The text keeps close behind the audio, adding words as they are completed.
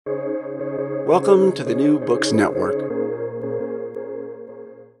Welcome to the New Books Network.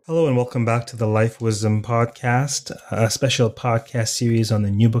 Hello and welcome back to the Life Wisdom Podcast, a special podcast series on the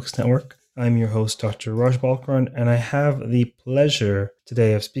New Books Network. I'm your host, Dr. Raj Balkaran, and I have the pleasure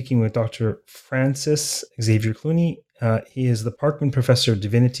today of speaking with Dr. Francis Xavier Clooney. He is the Parkman Professor of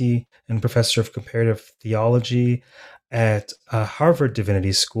Divinity and Professor of Comparative Theology at Harvard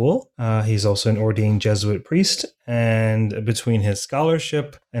Divinity School. He's also an ordained Jesuit priest, and between his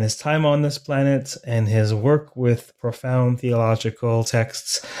scholarship and his time on this planet and his work with profound theological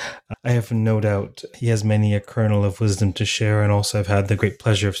texts, I have no doubt he has many a kernel of wisdom to share, and also I've had the great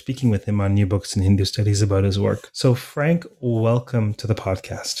pleasure of speaking with him on New Books and Hindu Studies about his work. So Frank, welcome to the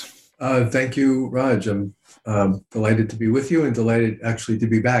podcast. Thank you, Raj. I'm delighted to be with you and delighted actually to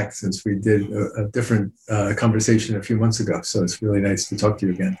be back since we did a different conversation a few months ago. So it's really nice to talk to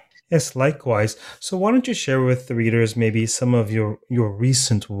you again. Yes, likewise. So why don't you share with the readers maybe some of your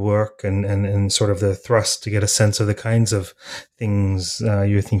recent work and sort of the thrust to get a sense of the kinds of things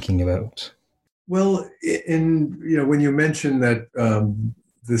you're thinking about? Well, when you mentioned that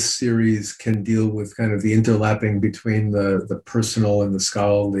this series can deal with kind of the interlapping between the personal and the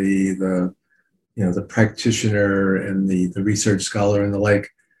scholarly, the practitioner and the research scholar and the like,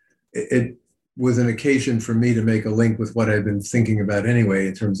 it was an occasion for me to make a link with what I've been thinking about anyway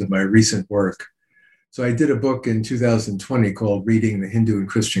in terms of my recent work. So I did a book in 2020 called Reading the Hindu and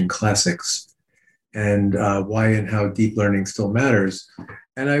Christian Classics, and why and how deep learning still matters.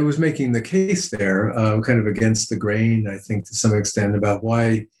 And I was making the case there, kind of against the grain, I think, to some extent, about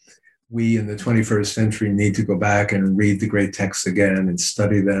why we in the 21st century need to go back and read the great texts again and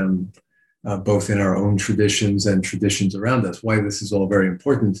study them, both in our own traditions and traditions around us, why this is all very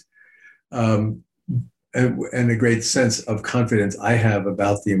important. And a great sense of confidence I have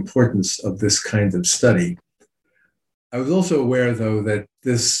about the importance of this kind of study. I was also aware, though, that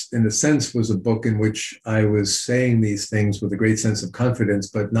this, in a sense, was a book in which I was saying these things with a great sense of confidence,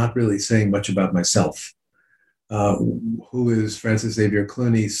 but not really saying much about myself. Who is Francis Xavier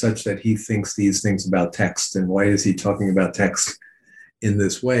Clooney such that he thinks these things about text, and why is he talking about text in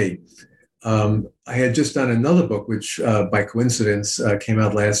this way? I had just done another book, which by coincidence came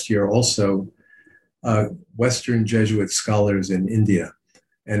out last year also, Western Jesuit Scholars in India.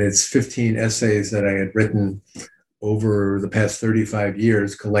 And it's 15 essays that I had written over the past 35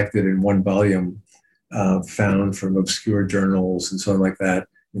 years, collected in one volume, found from obscure journals and so on like that,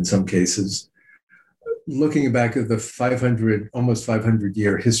 in some cases. Looking back at the almost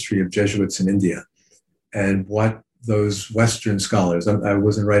 500-year history of Jesuits in India and what those Western scholars, I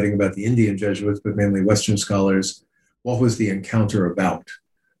wasn't writing about the Indian Jesuits, but mainly Western scholars, what was the encounter about?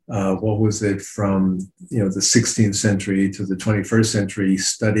 What was it from the 16th century to the 21st century,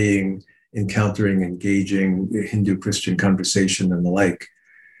 studying, encountering, engaging Hindu-Christian conversation and the like?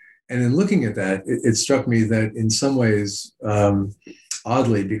 And in looking at that, it struck me that in some ways,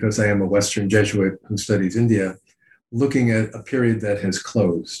 oddly, because I am a Western Jesuit who studies India, looking at a period that has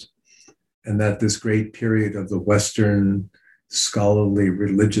closed, and that this great period of the Western scholarly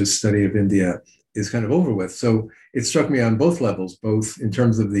religious study of India is kind of over with. So it struck me on both levels, both in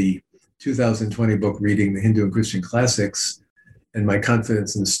terms of the 2020 book, Reading the Hindu and Christian Classics, and my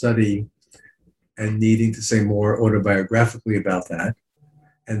confidence in study and needing to say more autobiographically about that.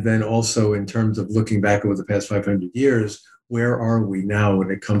 And then also in terms of looking back over the past 500 years, where are we now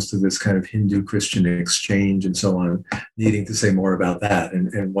when it comes to this kind of Hindu-Christian exchange and so on, needing to say more about that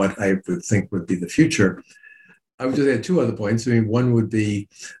and what I would think would be the future. I would just add two other points. I mean, one would be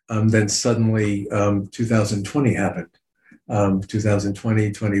then suddenly 2020 happened.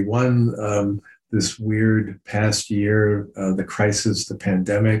 2020, 21, this weird past year, the crisis, the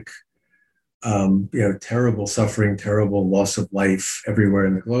pandemic, terrible suffering, terrible loss of life everywhere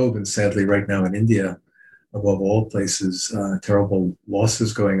in the globe. And sadly, right now in India, above all places, terrible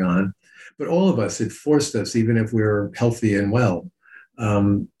losses going on. But all of us, it forced us, even if we're healthy and well,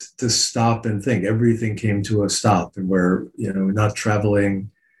 to stop and think. Everything came to a stop, and we're not traveling,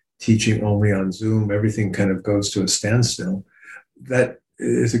 teaching only on Zoom. Everything kind of goes to a standstill. That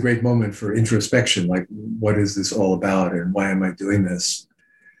is a great moment for introspection, like what is this all about and why am I doing this?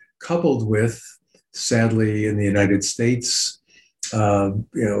 Coupled with, sadly, in the United States,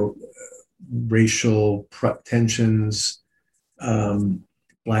 racial tensions,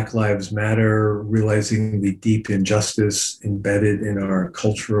 Black Lives Matter, realizing the deep injustice embedded in our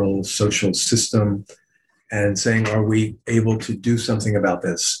cultural, social system, and saying, are we able to do something about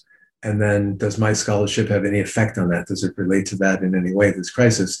this? And then does my scholarship have any effect on that? Does it relate to that in any way, this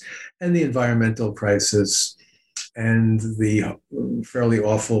crisis? And the environmental crisis and the fairly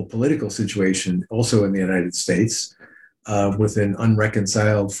awful political situation also in the United States, with an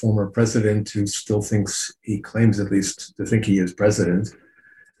unreconciled former president who still thinks, he claims at least to think he is president,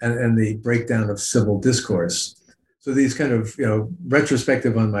 and the breakdown of civil discourse. So these kind of,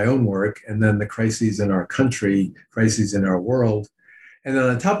 retrospective on my own work, and then the crises in our country, crises in our world. And then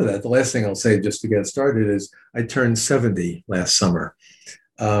on top of that, the last thing I'll say just to get started is I turned 70 last summer.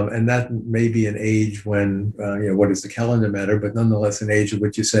 And that may be an age when, what does the calendar matter, but nonetheless an age at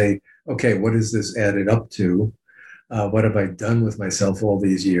which you say, okay, what is this added up to? What have I done with myself all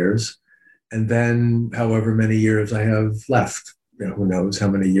these years? And then however many years I have left, who knows how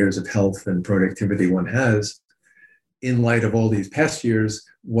many years of health and productivity one has. In light of all these past years,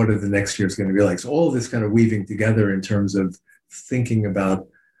 what are the next years going to be like? So all of this kind of weaving together in terms of thinking about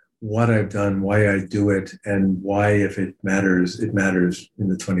what I've done, why I do it, and why, if it matters in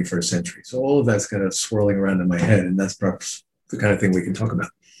the 21st century. So all of that's kind of swirling around in my head, and that's perhaps the kind of thing we can talk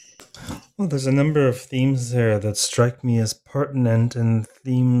about. Well, there's a number of themes there that strike me as pertinent, and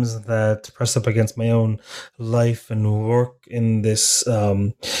themes that press up against my own life and work in this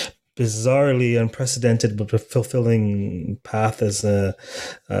bizarrely unprecedented but fulfilling path as an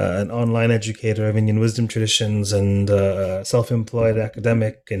online educator of Indian wisdom traditions and self-employed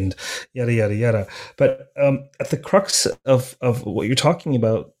academic and yada, yada, yada. But at the crux of what you're talking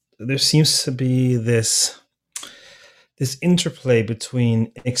about, there seems to be this interplay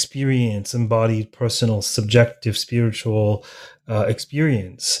between experience, embodied, personal, subjective, spiritual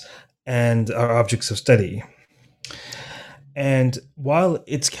experience, and our objects of study. And while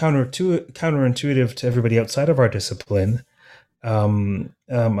it's counterintuitive to everybody outside of our discipline, very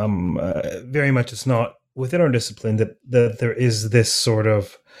much it's not within our discipline that there is this sort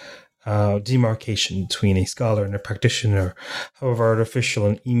of demarcation between a scholar and a practitioner, however artificial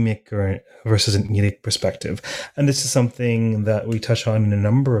an emic versus an edic perspective. And this is something that we touch on in a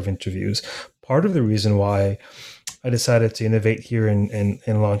number of interviews. Part of the reason why I decided to innovate here and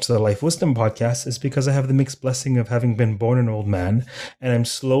launch the Life Wisdom podcast is because I have the mixed blessing of having been born an old man, and I'm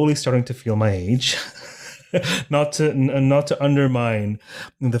slowly starting to feel my age. not to undermine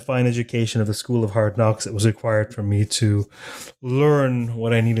the fine education of the School of Hard Knocks that was required for me to learn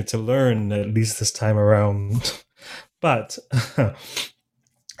what I needed to learn, at least this time around. But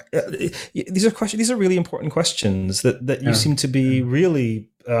these are really important questions that you seem to be really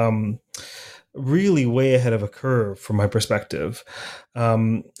way ahead of a curve from my perspective.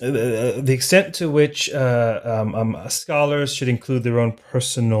 The extent to which scholars should include their own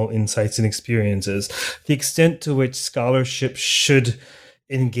personal insights and experiences, the extent to which scholarship should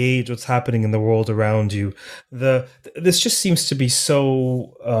engage what's happening in the world around you. This just seems to be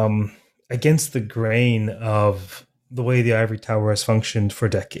so against the grain of the way the ivory tower has functioned for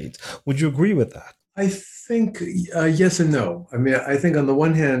decades. Would you agree with that? I think yes and no. I mean, I think on the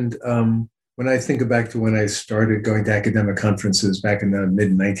one hand, when I think back to when I started going to academic conferences back in the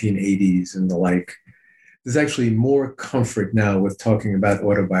mid-1980s and the like, there's actually more comfort now with talking about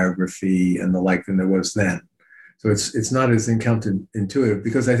autobiography and the like than there was then. So it's not as counterintuitive,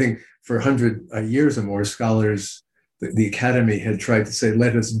 because I think for 100 years or more, scholars, the academy had tried to say,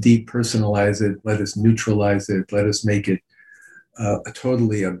 let us depersonalize it, let us neutralize it, let us make it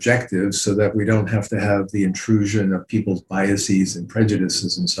totally objective so that we don't have to have the intrusion of people's biases and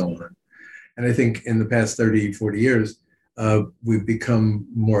prejudices and so on. And I think in the past 30, 40 years, we've become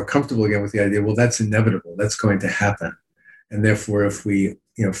more comfortable again with the idea, well, that's inevitable, that's going to happen. And therefore, if we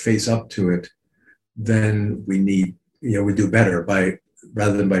face up to it, then we do better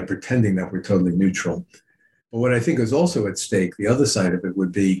rather than by pretending that we're totally neutral. But what I think is also at stake, the other side of it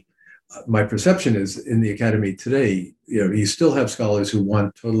would be, my perception is in the academy today, you still have scholars who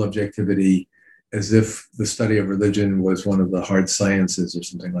want total objectivity as if the study of religion was one of the hard sciences or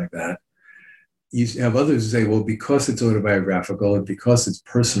something like that. You have others who say, well, because it's autobiographical and because it's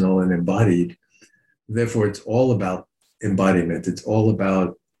personal and embodied, therefore it's all about embodiment. It's all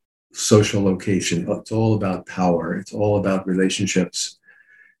about social location. It's all about power. It's all about relationships.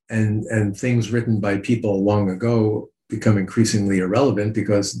 And things written by people long ago become increasingly irrelevant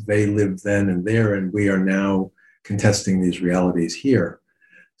because they lived then and there, and we are now contesting these realities here.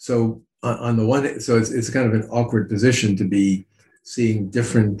 So on the one, so it's kind of an awkward position to be seeing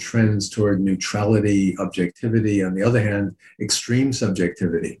different trends toward neutrality, objectivity, on the other hand, extreme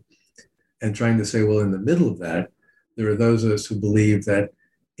subjectivity, and trying to say, well, in the middle of that, there are those of us who believe that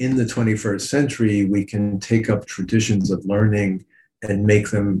in the 21st century, we can take up traditions of learning and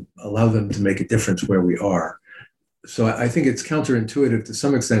allow them to make a difference where we are. So I think it's counterintuitive to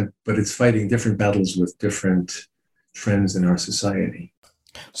some extent, but it's fighting different battles with different trends in our society.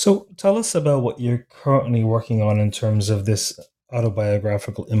 So tell us about what you're currently working on in terms of this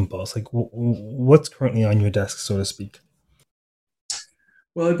autobiographical impulse. Like what's currently on your desk, so to speak?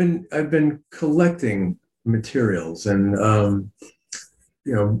 Well, I've been collecting materials and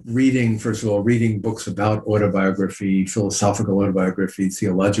reading, first of all, reading books about autobiography, philosophical autobiography,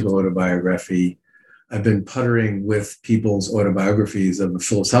 theological autobiography. I've been puttering with people's autobiographies of a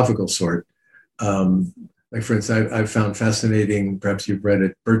philosophical sort. Um, like, for instance, I've found fascinating, perhaps you've read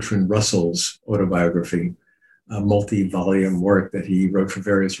it, Bertrand Russell's autobiography, a multi-volume work that he wrote for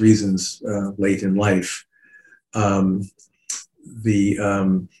various reasons late in life. Um, the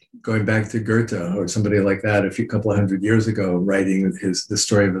Going back to Goethe or somebody like that a couple of hundred years ago, writing the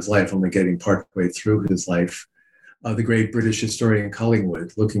story of his life, only getting partway through his life. The great British historian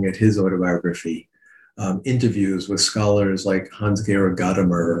Collingwood, looking at his autobiography, interviews with scholars like Hans-Georg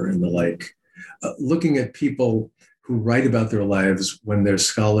Gadamer and the like, looking at people who write about their lives when they're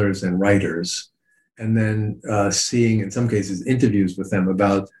scholars and writers, and then seeing, in some cases, interviews with them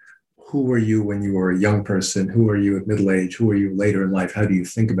about who were you when you were a young person? Who are you at middle age? Who are you later in life? How do you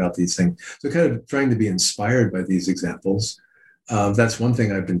think about these things? So kind of trying to be inspired by these examples. That's one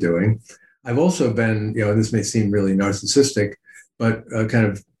thing I've been doing. I've also been, this may seem really narcissistic, but kind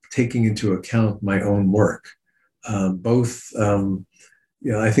of taking into account my own work. I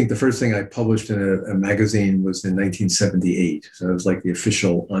think the first thing I published in a magazine was in 1978. So it was like the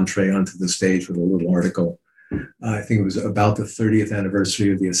official entree onto the stage with a little article. I think it was about the 30th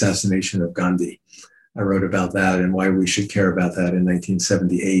anniversary of the assassination of Gandhi. I wrote about that and why we should care about that in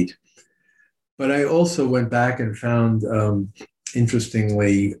 1978. But I also went back and found,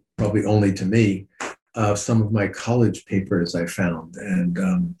 interestingly, probably only to me, some of my college papers I found,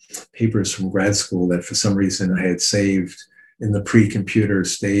 and papers from grad school that for some reason I had saved in the pre-computer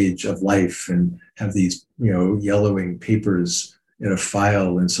stage of life, and have these, yellowing papers in a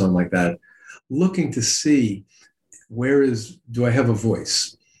file and so on like that, looking to see do I have a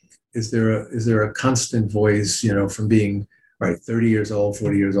voice? Is there a constant voice, from being 30 years old,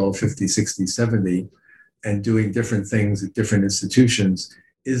 40 years old, 50, 60, 70, and doing different things at different institutions?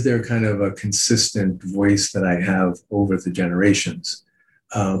 Is there kind of a consistent voice that I have over the generations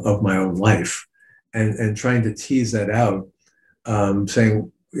of my own life? And trying to tease that out,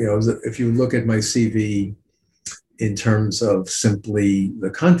 saying, if you look at my CV in terms of simply the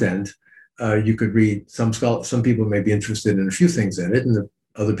content, you could read some people may be interested in a few things in it, and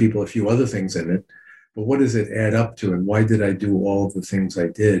other people a few other things in it. But what does it add up to, and why did I do all of the things I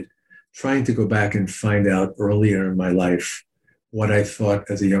did? Trying to go back and find out earlier in my life what I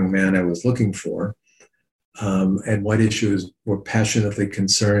thought as a young man I was looking for, and what issues were passionately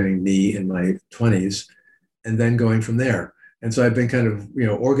concerning me in my 20s, and then going from there. And so I've been kind of,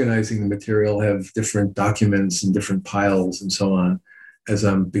 organizing the material, have different documents and different piles and so on, as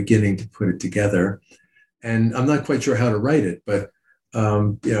I'm beginning to put it together. And I'm not quite sure how to write it, but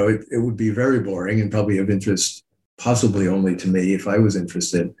it would be very boring and probably of interest, possibly only to me if I was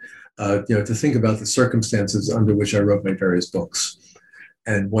interested, to think about the circumstances under which I wrote my various books.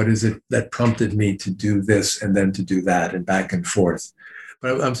 And what is it that prompted me to do this and then to do that, and back and forth.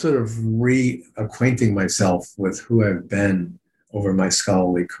 But I'm sort of reacquainting myself with who I've been over my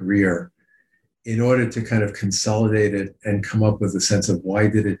scholarly career, in order to kind of consolidate it and come up with a sense of why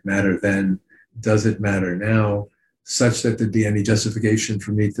did it matter then? Does it matter now? Such that there'd be any justification for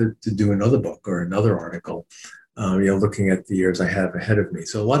me to do another book or another article, looking at the years I have ahead of me.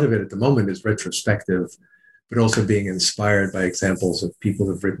 So a lot of it at the moment is retrospective, but also being inspired by examples of people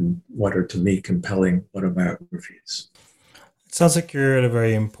who've written what are, to me, compelling autobiographies. It sounds like you're at a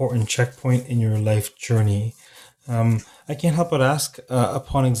very important checkpoint in your life journey. I can't help but ask,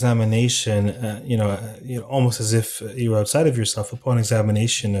 upon examination, almost as if you were outside of yourself, upon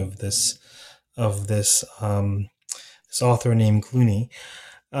examination of this author named Clooney,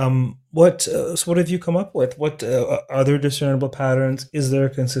 what have you come up with? What are there discernible patterns? Is there a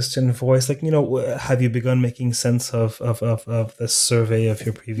consistent voice? Have you begun making sense of the survey of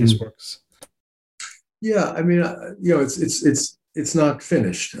your previous works? Yeah, I mean, it's not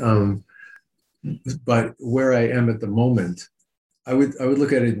finished. But where I am at the moment, I would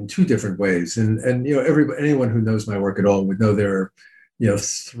look at it in two different ways. And anyone who knows my work at all would know there are,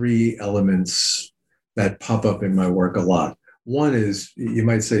 three elements that pop up in my work a lot. One is, you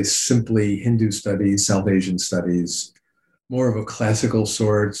might say, simply Hindu studies, South Asian studies, more of a classical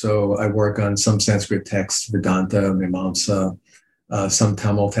sort. So I work on some Sanskrit texts, Vedanta, Mimamsa, some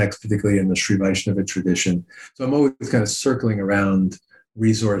Tamil texts, particularly in the Sri Vaishnava tradition. So I'm always kind of circling around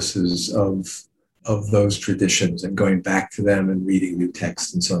resources of those traditions and going back to them and reading new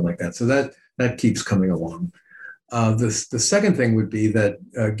texts and so on like that. So that keeps coming along. The second thing would be that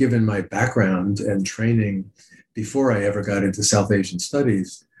given my background and training before I ever got into South Asian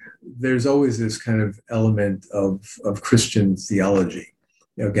studies, there's always this kind of element of Christian theology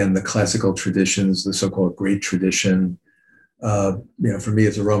again, the classical traditions, the so-called great tradition. For me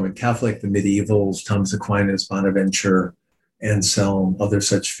as a Roman Catholic, the medievals, Thomas Aquinas, Bonaventure, Anselm, other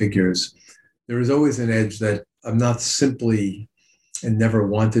such figures. There is always an edge that I'm not simply and never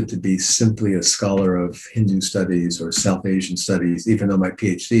wanted to be simply a scholar of Hindu studies or South Asian studies, even though my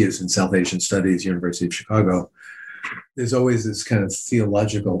PhD is in South Asian studies, University of Chicago. There's always this kind of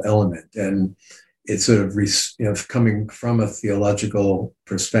theological element, and it's sort of coming from a theological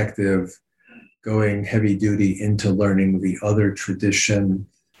perspective, going heavy duty into learning the other tradition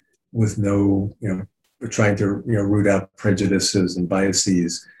with no, trying to root out prejudices and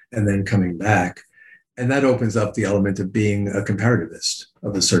biases, and then coming back. And that opens up the element of being a comparativist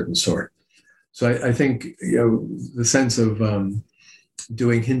of a certain sort. So I think the sense of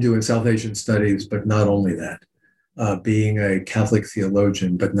doing Hindu and South Asian studies, but not only that, being a Catholic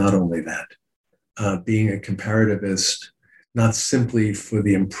theologian, but not only that, being a comparativist, not simply for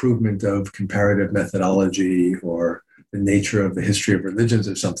the improvement of comparative methodology or the nature of the history of religions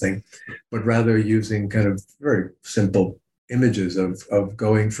or something, but rather using kind of very simple images of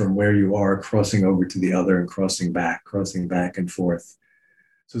going from where you are, crossing over to the other and crossing back and forth.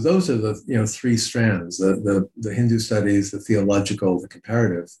 So those are the three strands, the Hindu studies, the theological, the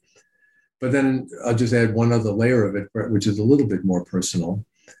comparative. But then I'll just add one other layer of it, which is a little bit more personal,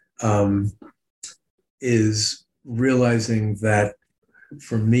 is realizing that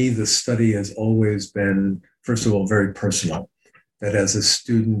for me, the study has always been, first of all, very personal, that as a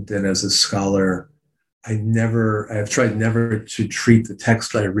student and as a scholar, I have tried never to treat the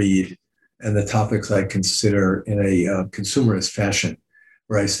text I read and the topics I consider in a consumerist fashion,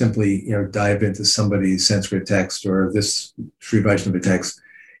 where I simply, dive into somebody's Sanskrit text or this Sri Vaishnava text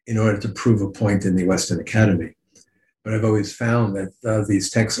in order to prove a point in the Western Academy. But I've always found that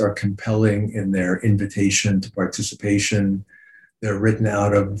these texts are compelling in their invitation to participation. They're written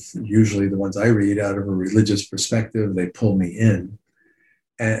out of, usually the ones I read, out of a religious perspective. They pull me in,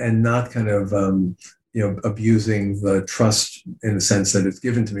 and not kind of, abusing the trust in the sense that it's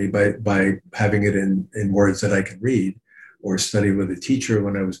given to me by having it in words that I can read or study with a teacher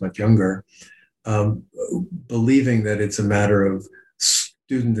when I was much younger, believing that it's a matter of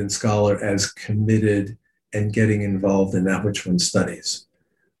student and scholar as committed and getting involved in that which one studies.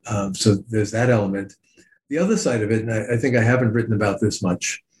 So there's that element. The other side of it, and I think I haven't written about this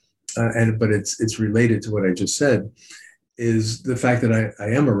much, but it's related to what I just said, is the fact that I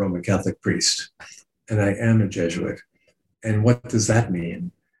am a Roman Catholic priest and I am a Jesuit. And what does that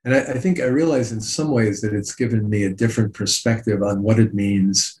mean? And I think I realize in some ways that it's given me a different perspective on what it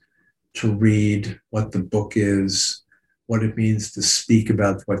means to read, what the book is, what it means to speak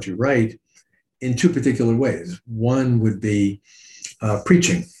about what you write in two particular ways. One would be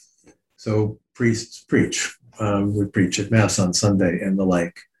preaching. So priests preach, would preach at Mass on Sunday and the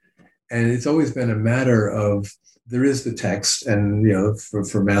like. And it's always been a matter of, there is the text, and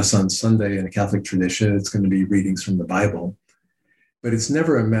for Mass on Sunday in a Catholic tradition, it's going to be readings from the Bible. But it's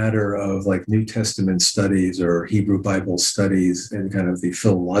never a matter of like New Testament studies or Hebrew Bible studies in kind of the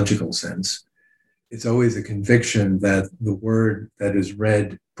philological sense. It's always a conviction that the word that is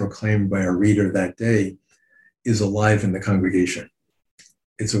read, proclaimed by a reader that day, is alive in the congregation.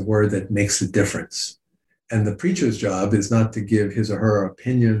 It's a word that makes a difference. And the preacher's job is not to give his or her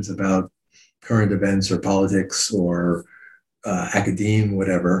opinions about current events or politics or academe,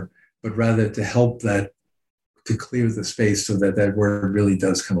 whatever, but rather to help to clear the space so that word really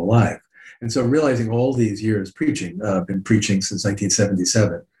does come alive. And so realizing all these years preaching, I've been preaching since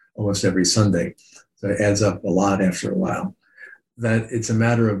 1977, almost every Sunday. So it adds up a lot after a while. That it's a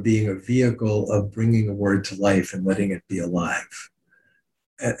matter of being a vehicle of bringing a word to life and letting it be alive.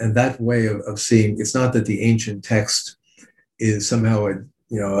 And that way of seeing, it's not that the ancient text is somehow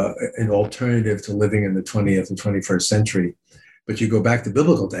an alternative to living in the 20th and 21st century. But you go back to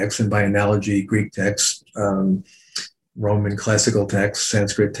biblical texts, and by analogy, Greek texts, Roman classical texts,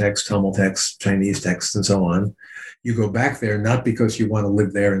 Sanskrit texts, Tamil texts, Chinese texts, and so on. You go back there not because you want to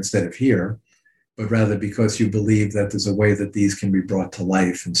live there instead of here, but rather because you believe that there's a way that these can be brought to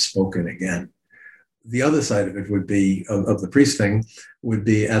life and spoken again. The other side of it would be, of the priest thing, would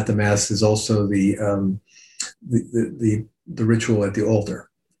be at the Mass is also the ritual at the altar,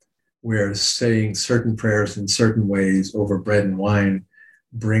 where saying certain prayers in certain ways over bread and wine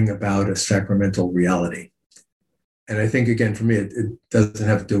bring about a sacramental reality. And I think, again, for me, it doesn't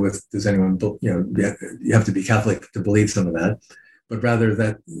have to do with, does anyone, you have to be Catholic to believe some of that, but rather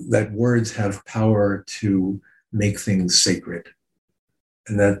that words have power to make things sacred.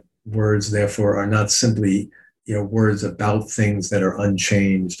 And that words, therefore, are not simply, words about things that are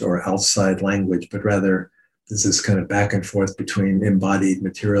unchanged or outside language, but rather there's this kind of back and forth between embodied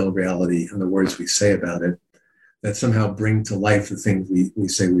material reality and the words we say about it that somehow bring to life the things we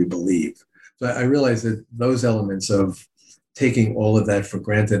say we believe. So I realize that those elements of taking all of that for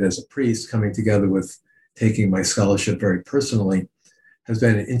granted as a priest, coming together with taking my scholarship very personally, has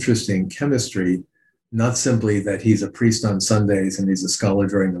been an interesting chemistry, not simply that he's a priest on Sundays and he's a scholar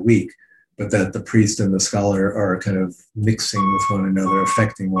during the week, but that the priest and the scholar are kind of mixing with one another,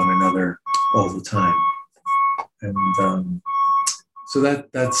 affecting one another all the time. And so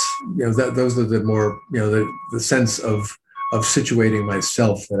that's those are the more the sense of situating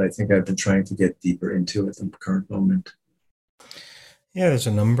myself that I think I've been trying to get deeper into at the current moment. Yeah, there's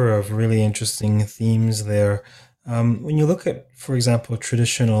a number of really interesting themes there. When you look at, for example,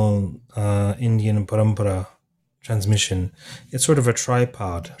 traditional Indian parampara transmission, it's sort of a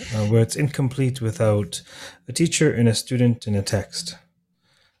tripod where it's incomplete without a teacher and a student and a text.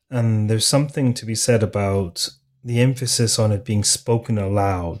 And there's something to be said about the emphasis on it being spoken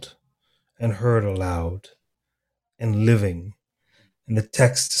aloud and heard aloud and living. And the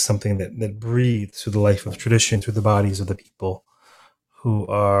text is something that breathes through the life of tradition, through the bodies of the people who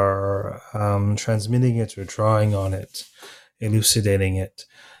are transmitting it or drawing on it, elucidating it.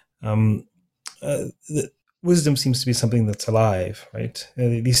 The wisdom seems to be something that's alive, right?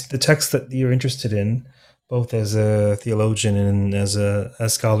 The texts that you're interested in, both as a theologian and as a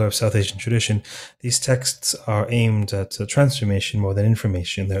scholar of South Asian tradition, these texts are aimed at transformation more than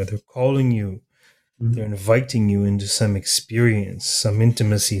information. They're calling you, they're inviting you into some experience, some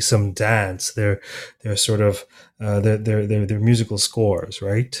intimacy, some dance. They're sort of they're musical scores,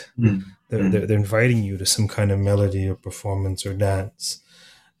 right? They're inviting you to some kind of melody or performance or dance,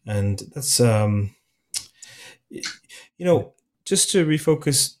 and that's just to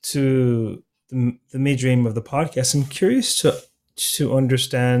refocus to the major aim of the podcast. I'm curious to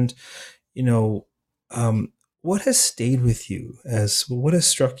understand, what has stayed with you, what has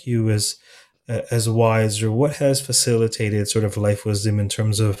struck you as wise, or what has facilitated sort of life wisdom in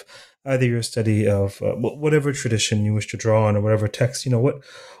terms of either your study of whatever tradition you wish to draw on or whatever text.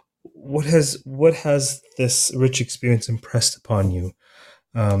 What has this rich experience impressed upon you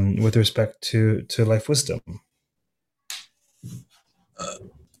with respect to life wisdom?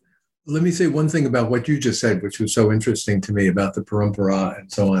 Let me say one thing about what you just said, which was so interesting to me about the parampara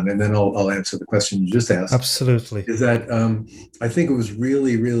and so on, and then I'll answer the question you just asked. Absolutely. Is that I think it was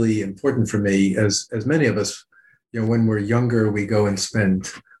really, really important for me, as many of us, when we're younger, we go and spend,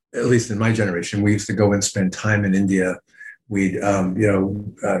 at least in my generation, we used to go and spend time in India. We'd,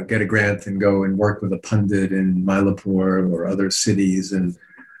 get a grant and go and work with a pundit in Mylapore or other cities, and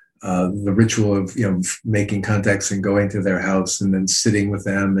the ritual of making contacts and going to their house and then sitting with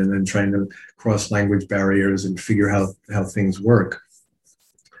them and then trying to cross language barriers and figure how things work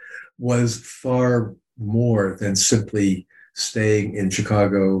was far more than simply staying in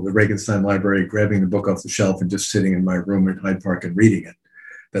Chicago, the Regenstein Library, grabbing the book off the shelf and just sitting in my room in Hyde Park and reading it.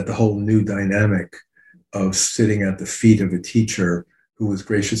 That the whole new dynamic of sitting at the feet of a teacher who was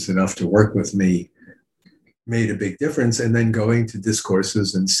gracious enough to work with me made a big difference. And then going to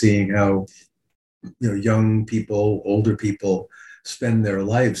discourses and seeing how young people, older people spend their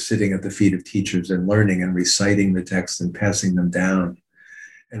lives sitting at the feet of teachers and learning and reciting the text and passing them down,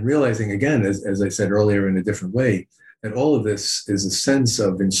 and realizing again, as I said earlier in a different way, that all of this is a sense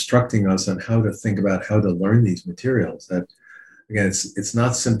of instructing us on how to think about how to learn these materials. That again, it's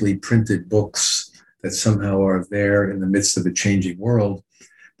not simply printed books that somehow are there in the midst of a changing world,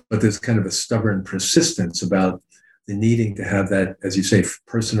 but there's kind of a stubborn persistence about the needing to have that, as you say,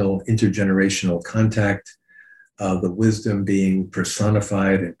 personal intergenerational contact, the wisdom being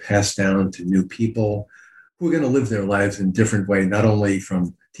personified and passed down to new people who are going to live their lives in different way, not only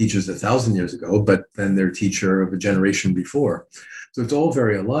from teachers 1,000 years ago, but then their teacher of a generation before. So it's all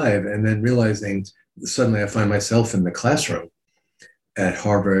very alive. And then realizing suddenly I find myself in the classroom at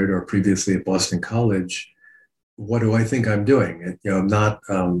Harvard or previously at Boston College. What do I think I'm doing? I'm not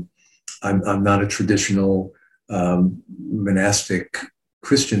a traditional monastic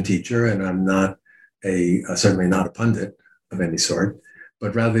Christian teacher, and I'm not certainly not a pundit of any sort,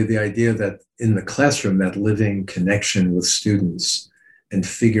 but rather the idea that in the classroom, that living connection with students and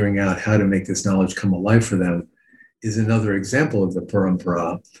figuring out how to make this knowledge come alive for them is another example of the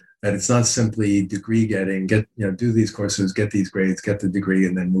parampara. That it's not simply degree getting, do these courses, get these grades, get the degree,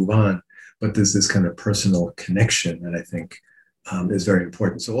 and then move on. But there's this kind of personal connection that I think is very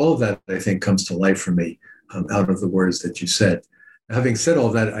important. So all of that, I think, comes to life for me out of the words that you said. having said all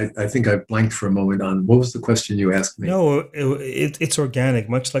that, I think I blanked for a moment on what was the question you asked me? No, it's organic,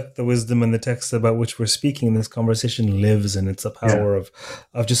 much like the wisdom and the text about which we're speaking. This conversation lives, and it's a Yeah. power of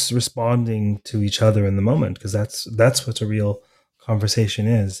just responding to each other in the moment, because that's what a real conversation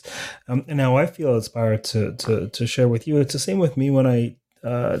is. And now I feel inspired to share with you. It's the same with me when I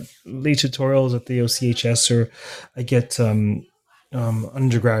lead tutorials at the OCHS, or I get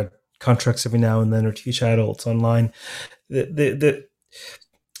undergrad contracts every now and then, or teach adults online. The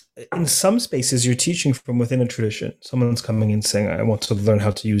In some spaces, you're teaching from within a tradition. Someone's coming and saying, I want to learn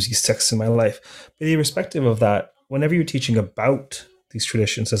how to use these texts in my life. But irrespective of that, whenever you're teaching about these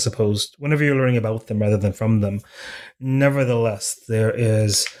traditions, as opposed, whenever you're learning about them rather than from them, nevertheless, there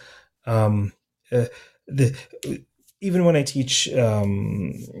is the even when I teach,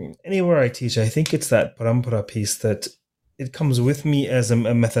 anywhere I teach, I think it's that parampara piece that it comes with me as a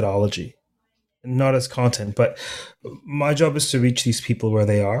methodology, not as content. But my job is to reach these people where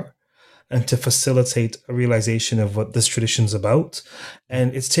they are and to facilitate a realization of what this tradition's about.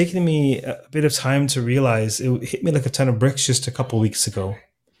 And it's taken me a bit of time to realize. It hit me like a ton of bricks just a couple weeks ago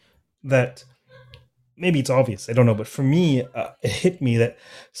that maybe it's obvious, I don't know, but for me, it hit me that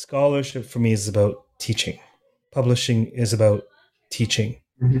scholarship for me is about teaching. Publishing is about teaching.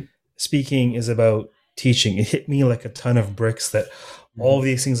 Mhm. Speaking is about teaching. It hit me like a ton of bricks that all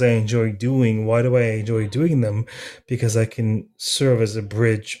these things I enjoy doing, why do I enjoy doing them? Because I can serve as a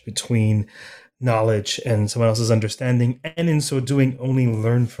bridge between knowledge and someone else's understanding, and in so doing, only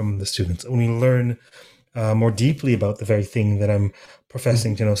learn from the students, only learn more deeply about the very thing that I'm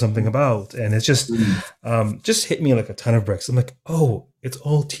professing to know something about. And it's just hit me like a ton of bricks. I'm like, oh, it's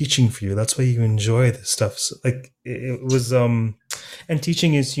all teaching for you. That's why you enjoy this stuff. So, like, it was, and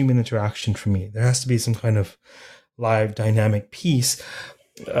teaching is human interaction for me. There has to be some kind of live dynamic piece.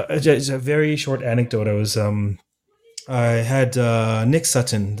 Just a very short anecdote. I had Nick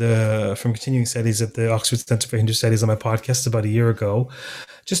Sutton from Continuing Studies at the Oxford Centre for Hindu Studies on my podcast about a year ago,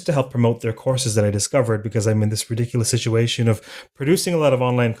 just to help promote their courses that I discovered, because I'm in this ridiculous situation of producing a lot of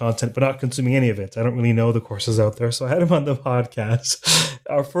online content but not consuming any of it. I don't really know the courses out there. So I had him on the podcast.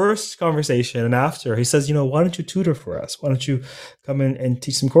 Our first conversation, and after, he says, why don't you tutor for us? Why don't you come in and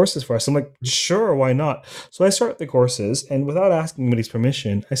teach some courses for us? I'm like, sure, why not? So I start the courses, and without asking anybody's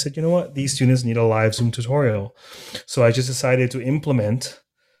permission, I said, you know what? These students need a live Zoom tutorial. So I just decided to implement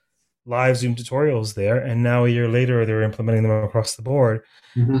live Zoom tutorials there. And now a year later, they're implementing them across the board.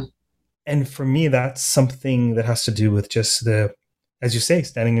 Mm-hmm. And for me, that's something that has to do with just as you say,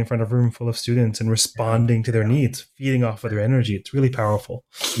 standing in front of a room full of students and responding to their needs, feeding off of their energy. It's really powerful.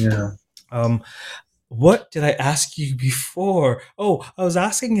 Yeah. What did I ask you before? Oh, I was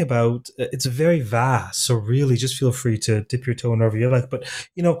asking about, it's very vast. So really just feel free to dip your toe in wherever you like. But,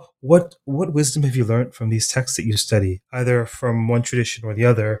 what wisdom have you learned from these texts that you study, either from one tradition or the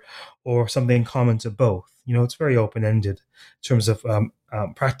other, or something common to both? It's very open-ended in terms of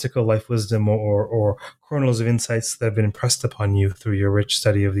practical life wisdom or kernels of insights that have been impressed upon you through your rich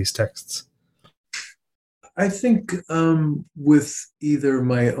study of these texts. I think with either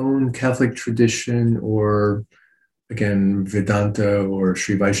my own Catholic tradition or, again, Vedanta or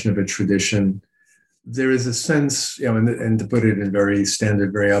Sri Vaishnava tradition, there is a sense, and to put it in very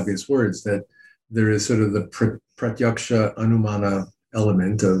standard, very obvious words, that there is sort of the pratyaksha anumana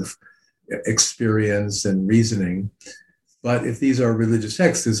element of experience and reasoning. But if these are religious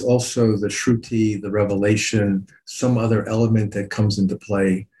texts, there's also the Shruti, the revelation, some other element that comes into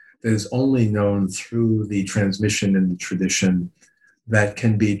play that is only known through the transmission and the tradition that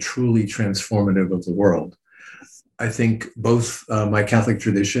can be truly transformative of the world. I think both my Catholic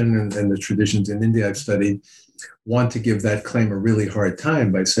tradition and the traditions in India I've studied want to give that claim a really hard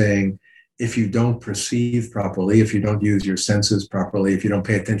time by saying, if you don't perceive properly, if you don't use your senses properly, if you don't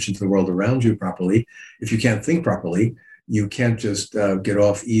pay attention to the world around you properly, if you can't think properly, you can't just get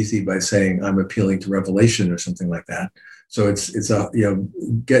off easy by saying, I'm appealing to revelation or something like that. So it's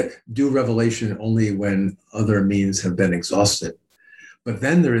do revelation only when other means have been exhausted. But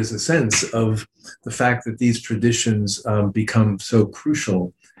then there is a sense of the fact that these traditions become so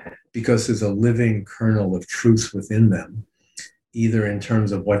crucial because there's a living kernel of truth within them, either in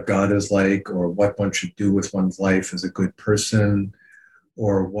terms of what God is like or what one should do with one's life as a good person,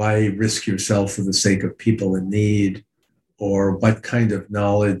 or why risk yourself for the sake of people in need, or what kind of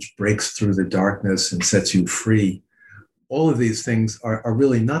knowledge breaks through the darkness and sets you free. All of these things are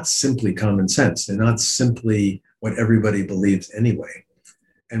really not simply common sense. They're not simply what everybody believes anyway.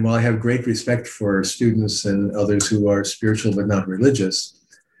 And while I have great respect for students and others who are spiritual but not religious,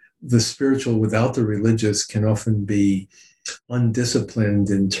 the spiritual without the religious can often be undisciplined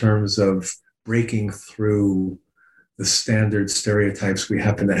in terms of breaking through the standard stereotypes we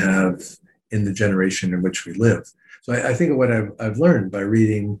happen to have in the generation in which we live. So I think of what I've learned by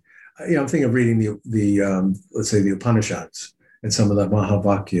reading, I'm thinking of reading the let's say the Upanishads and some of the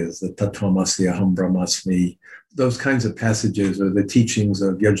Mahavakyas, the Tattvamasi, Aham Brahmasmi, those kinds of passages, or the teachings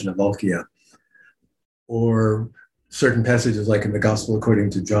of Yajnavalkya, or certain passages like in the Gospel according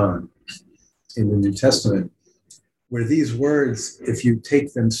to John in the New Testament, where these words, if you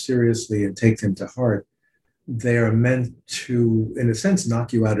take them seriously and take them to heart, they are meant to, in a sense,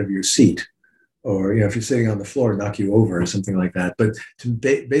 knock you out of your seat, or if you're sitting on the floor, knock you over or something like that. But to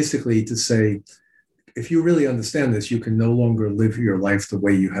basically to say, if you really understand this, you can no longer live your life the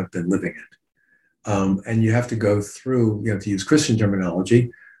way you have been living it. And you have to go through, to use Christian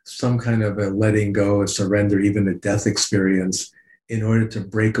terminology, some kind of a letting go, a surrender, even a death experience in order to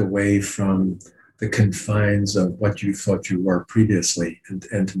break away from the confines of what you thought you were previously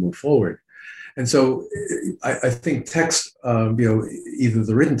and to move forward. And so I think text, either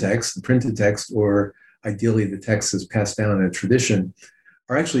the written text, the printed text, or ideally the text is passed down in a tradition,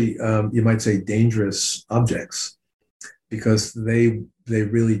 are actually, you might say, dangerous objects, because they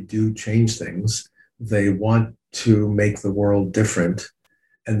really do change things. They want to make the world different.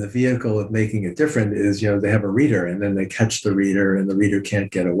 And the vehicle of making it different is, they have a reader, and then they catch the reader, and the reader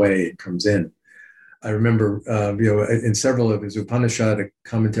can't get away. It comes in. I remember, in several of his Upanishad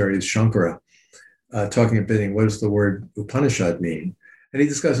commentaries, Shankara, talking a bit, what does the word Upanishad mean? And he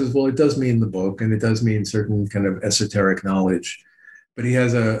discusses, well, it does mean the book, and it does mean certain kind of esoteric knowledge. But he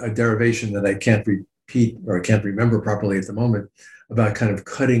has a derivation that I can't repeat, or I can't remember properly at the moment, about kind of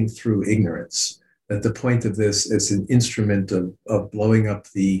cutting through ignorance. That the point of this is an instrument of blowing up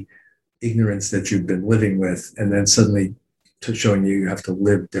the ignorance that you've been living with, and then suddenly showing you have to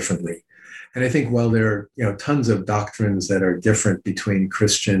live differently. And I think while there are tons of doctrines that are different between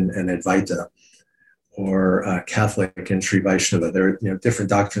Christian and Advaita, or Catholic and Sri Vaishnava, there are different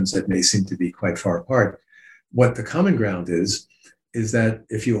doctrines that may seem to be quite far apart. What the common ground is that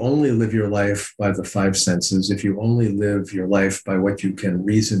if you only live your life by the five senses, if you only live your life by what you can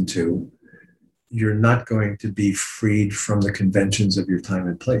reason to, you're not going to be freed from the conventions of your time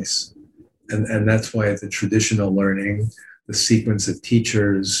and place. And that's why the traditional learning, the sequence of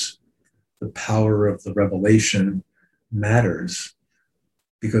teachers, the power of the revelation matters,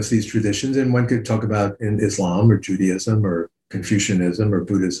 because these traditions, and one could talk about in Islam or Judaism or Confucianism or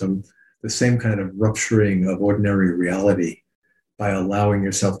Buddhism, the same kind of rupturing of ordinary reality by allowing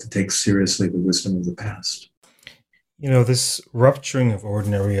yourself to take seriously the wisdom of the past. This rupturing of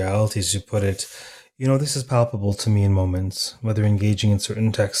ordinary reality, as you put it, this is palpable to me in moments, whether engaging in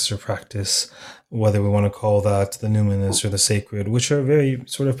certain texts or practice, whether we want to call that the numinous or the sacred, which are very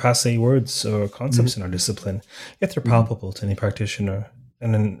sort of passé words or concepts in our discipline, yet they're palpable to any practitioner.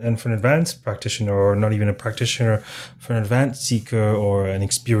 And for an advanced practitioner, or not even a practitioner, for an advanced seeker or an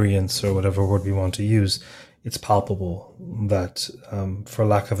experience or whatever word we want to use, it's palpable that, for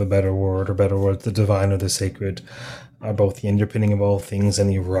lack of a better word or better words, the divine or the sacred are both the underpinning of all things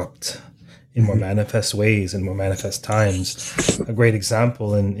and erupt in more manifest ways and more manifest times. A great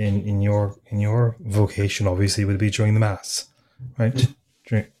example in your vocation, obviously, would be during the Mass, right?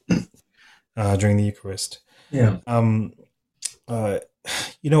 During the Eucharist. Yeah. I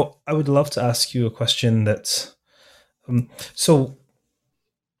would love to ask you a question that's so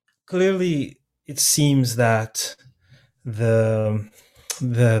clearly it seems that the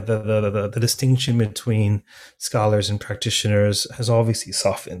distinction between scholars and practitioners has obviously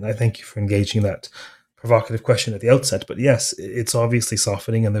softened. I thank you for engaging that provocative question at the outset, but yes, it's obviously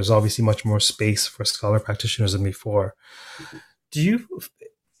softening, and there's obviously much more space for scholar practitioners than before. Do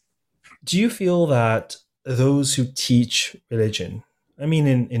you feel that those who teach religion, I mean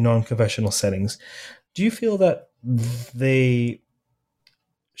in non-confessional settings, do you feel that they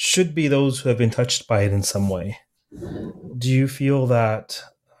should be those who have been touched by it in some way? Do you feel that,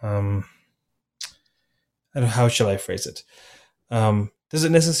 I don't know, how shall I phrase it? Does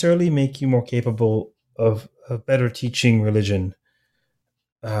it necessarily make you more capable of better teaching religion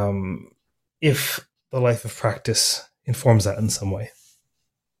if the life of practice informs that in some way?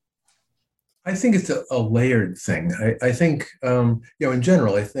 I think it's a layered thing. I think, in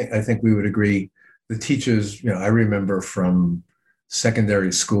general, I think we would agree. The teachers, I remember from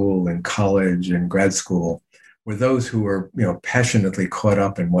secondary school and college and grad school, were those who were, passionately caught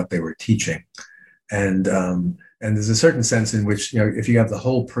up in what they were teaching. And there's a certain sense in which, if you have the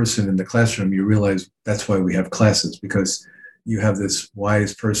whole person in the classroom, you realize that's why we have classes, because you have this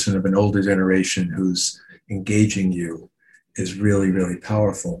wise person of an older generation who's engaging you is really, really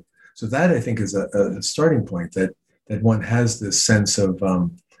powerful. So that, I think, is a starting point, that one has this sense of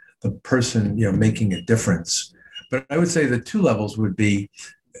the person, making a difference. But I would say the two levels would be,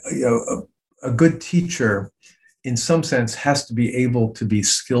 a good teacher, in some sense, has to be able to be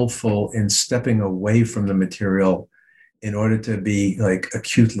skillful in stepping away from the material in order to be like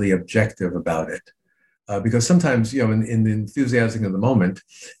acutely objective about it. Because sometimes, in the enthusiasm of the moment,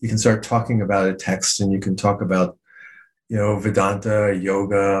 you can start talking about a text and you can talk about, Vedanta,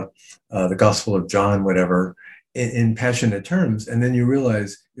 yoga, the Gospel of John, whatever, in passionate terms. And then you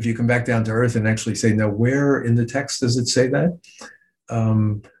realize if you come back down to earth and actually say, now, where in the text does it say that?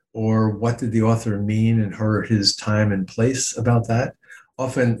 Or what did the author mean in his time and place about that?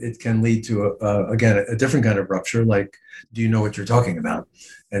 Often it can lead to, again, a different kind of rupture, like, do you know what you're talking about?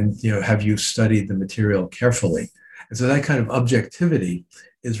 And, have you studied the material carefully? And so that kind of objectivity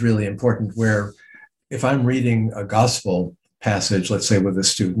is really important, where if I'm reading a gospel passage, let's say with a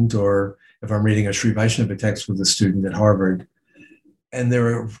student, or if I'm reading a Sri Vaishnava text with a student at Harvard, and there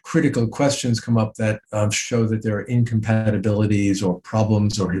are critical questions come up that show that there are incompatibilities or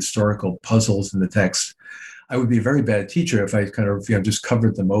problems or historical puzzles in the text, I would be a very bad teacher if I kind of just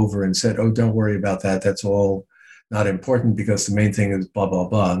covered them over and said, oh, don't worry about that. That's all not important because the main thing is blah, blah,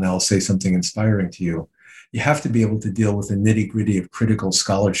 blah. And I'll say something inspiring to you. You have to be able to deal with the nitty gritty of critical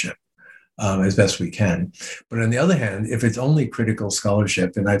scholarship as best we can. But on the other hand, if it's only critical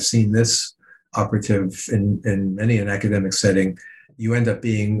scholarship, and I've seen this operative in many an academic setting, you end up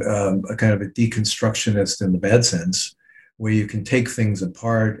being a kind of a deconstructionist in the bad sense, where you can take things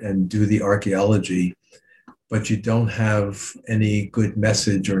apart and do the archaeology, but you don't have any good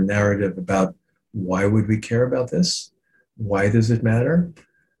message or narrative about why would we care about this? Why does it matter?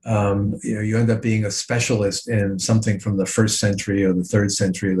 You end up being a specialist in something from the 1st century or the 3rd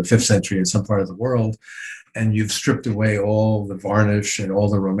century or the 5th century in some part of the world, and you've stripped away all the varnish and all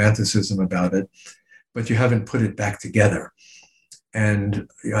the romanticism about it, but you haven't put it back together. And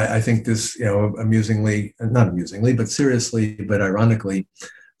I think this, amusingly, not amusingly, but seriously, but ironically,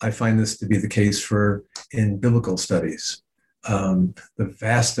 I find this to be the case in biblical studies. The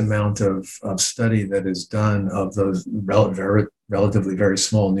vast amount of study that is done of those relatively very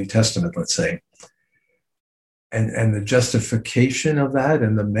small New Testament, let's say, and the justification of that,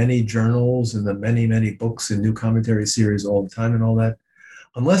 and the many journals and the many, many books and new commentary series all the time and all that,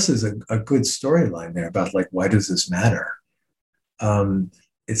 unless there's a good storyline there about, like, why does this matter?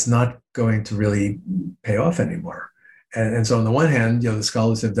 It's not going to really pay off anymore. And so on the one hand, the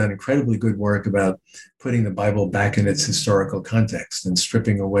scholars have done incredibly good work about putting the Bible back in its historical context and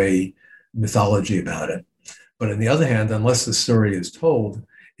stripping away mythology about it. But on the other hand, unless the story is told,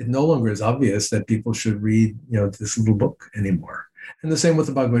 it no longer is obvious that people should read, this little book anymore. And the same with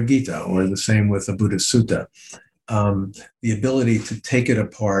the Bhagavad Gita, or the same with the Buddhist Sutta. The ability to take it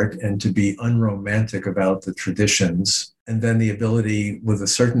apart and to be unromantic about the traditions, and then the ability with a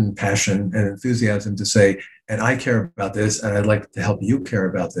certain passion and enthusiasm to say, and I care about this, and I'd like to help you care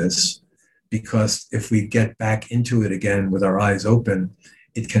about this, because if we get back into it again with our eyes open,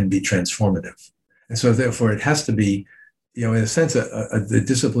 it can be transformative. And so therefore it has to be, in a sense, the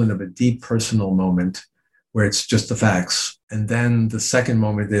discipline of a deep personal moment where it's just the facts. And then the second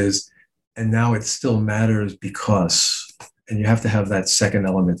moment is, and now it still matters because, and you have to have that second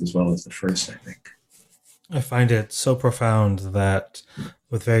element as well as the first, I think. I find it so profound that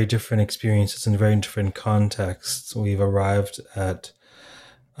with very different experiences and very different contexts, we've arrived at,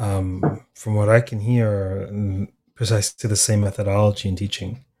 from what I can hear, precisely the same methodology in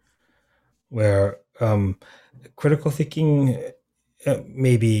teaching, where critical thinking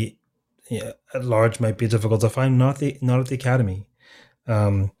maybe at large might be difficult to find, not at the academy.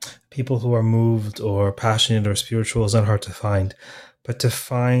 People who are moved or passionate or spiritual is not hard to find, but to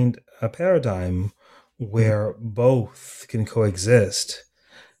find a paradigm where both can coexist,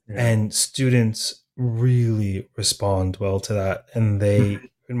 and students really respond well to that. And they,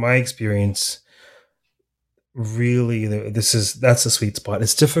 in my experience, really, that's the sweet spot.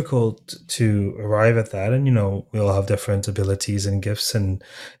 It's difficult to arrive at that, and we all have different abilities and gifts, and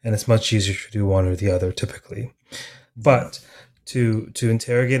it's much easier to do one or the other typically. But to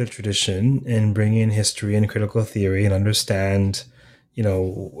interrogate a tradition and bring in history and critical theory and understand,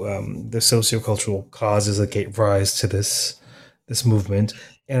 the sociocultural causes that gave rise to this movement,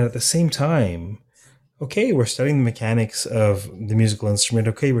 and at the same time, okay, we're studying the mechanics of the musical instrument.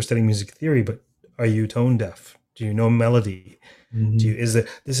 Okay, we're studying music theory, but are you tone deaf? Do you know melody? Mm-hmm.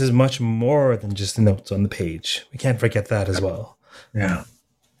 This is much more than just the notes on the page. We can't forget that as well. Yeah.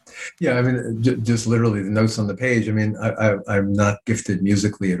 Yeah, I mean, just literally the notes on the page. I mean, I'm not gifted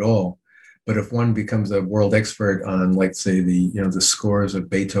musically at all, but if one becomes a world expert on, like, say, the scores of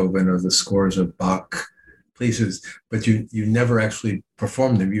Beethoven or the scores of Bach pieces, but you never actually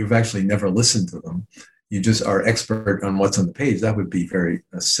performed them, you've actually never listened to them, you just are expert on what's on the page, that would be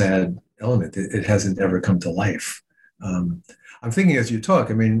a sad element. It hasn't ever come to life. I'm thinking as you talk,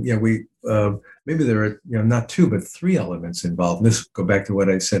 I mean, we maybe there are not two but three elements involved. This go back to what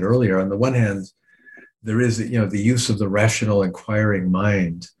I said earlier. On the one hand, there is the use of the rational inquiring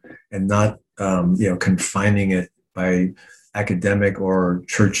mind, and not confining it by academic or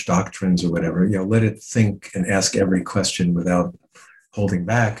church doctrines or whatever. Let it think and ask every question without holding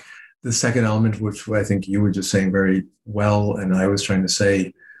back. The second element, which I think you were just saying very well, and I was trying to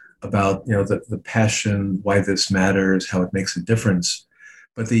say about the passion, why this matters, how it makes a difference,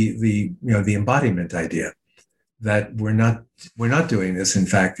 but the embodiment idea that we're not doing this. In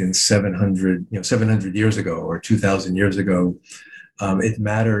fact, in 700 years ago or 2,000 years ago, it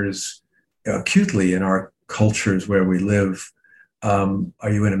matters acutely in our cultures where we live.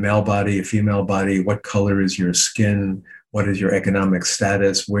 Are you in a male body, a female body? What color is your skin? What is your economic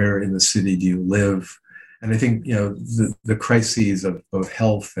status? Where in the city do you live? And I think the crises of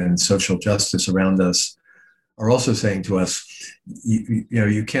health and social justice around us are also saying to us,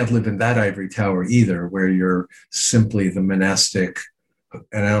 you can't live in that ivory tower either, where you're simply the monastic,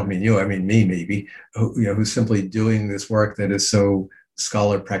 and I don't mean you, I mean me maybe, who's simply doing this work that is so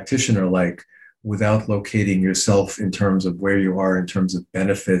scholar practitioner-like, without locating yourself in terms of where you are, in terms of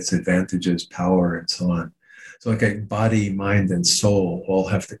benefits, advantages, power, and so on. So like body, mind, and soul all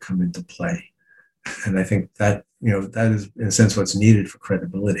have to come into play. And I think that, that is in a sense what's needed for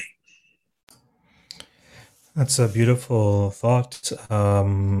credibility. That's a beautiful thought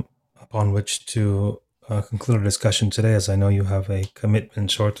upon which to conclude our discussion today, as I know you have a commitment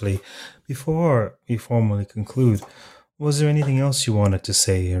shortly. Before we formally conclude, was there anything else you wanted to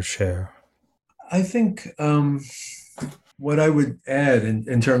say or share? I think what I would add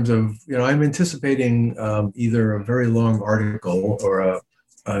in terms of, I'm anticipating either a very long article or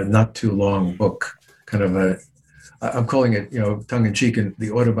a not too long book, kind of I'm calling it, tongue in cheek,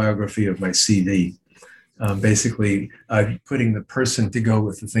 the autobiography of my CV. Basically, putting the person to go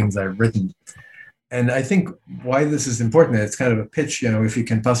with the things I've written. And I think why this is important, it's kind of a pitch, if you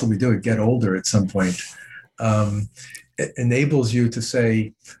can possibly do it, get older at some point. It enables you to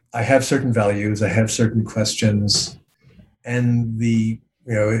say, I have certain values, I have certain questions, and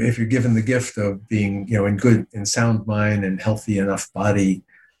if you're given the gift of being, in sound mind and healthy enough body,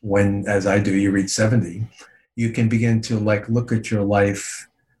 when, as I do, you reach 70, you can begin to look at your life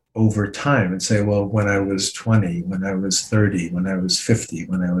over time and say, well, when I was 20, when I was 30, when I was 50,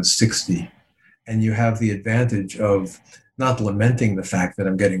 when I was 60, and you have the advantage of not lamenting the fact that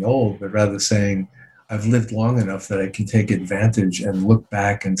I'm getting old, but rather saying, I've lived long enough that I can take advantage and look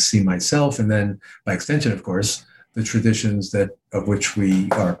back and see myself. And then by extension, of course, the traditions of which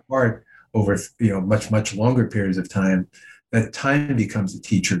we are part over, much, much longer periods of time, that time becomes a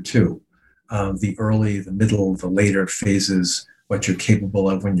teacher too. The early, the middle, the later phases, what you're capable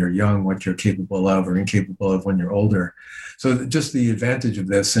of when you're young, what you're capable of or incapable of when you're older. So just the advantage of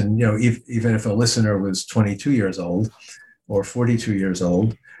this, and even if a listener was 22 years old or 42 years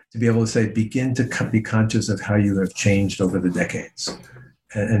old, to be able to say, begin to be conscious of how you have changed over the decades,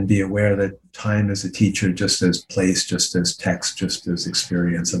 and be aware that time is a teacher, just as place, just as text, just as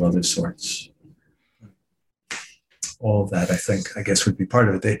experience of other sorts. All of that, I guess, would be part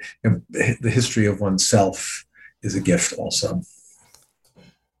of it. The history of oneself is a gift also.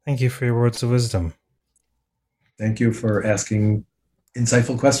 Thank you for your words of wisdom. Thank you for asking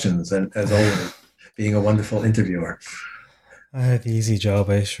insightful questions, and as always, being a wonderful interviewer. I had the easy job,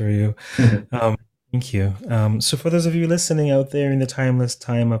 I assure you. Thank you. So for those of you listening out there in the timeless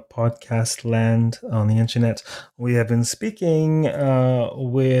time of podcast land on the internet, we have been speaking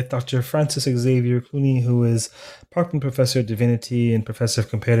with Dr. Francis Xavier Cooney, who is Parkman Professor of Divinity and Professor of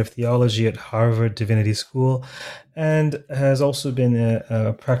Comparative Theology at Harvard Divinity School, and has also been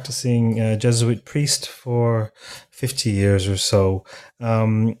a practicing Jesuit priest for 50 years or so.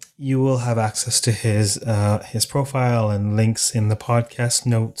 You will have access to his profile and links in the podcast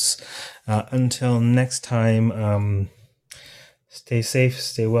notes. Until next time, stay safe,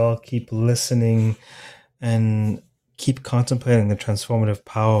 stay well, keep listening, and keep contemplating the transformative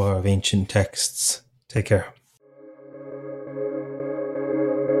power of ancient texts. Take care.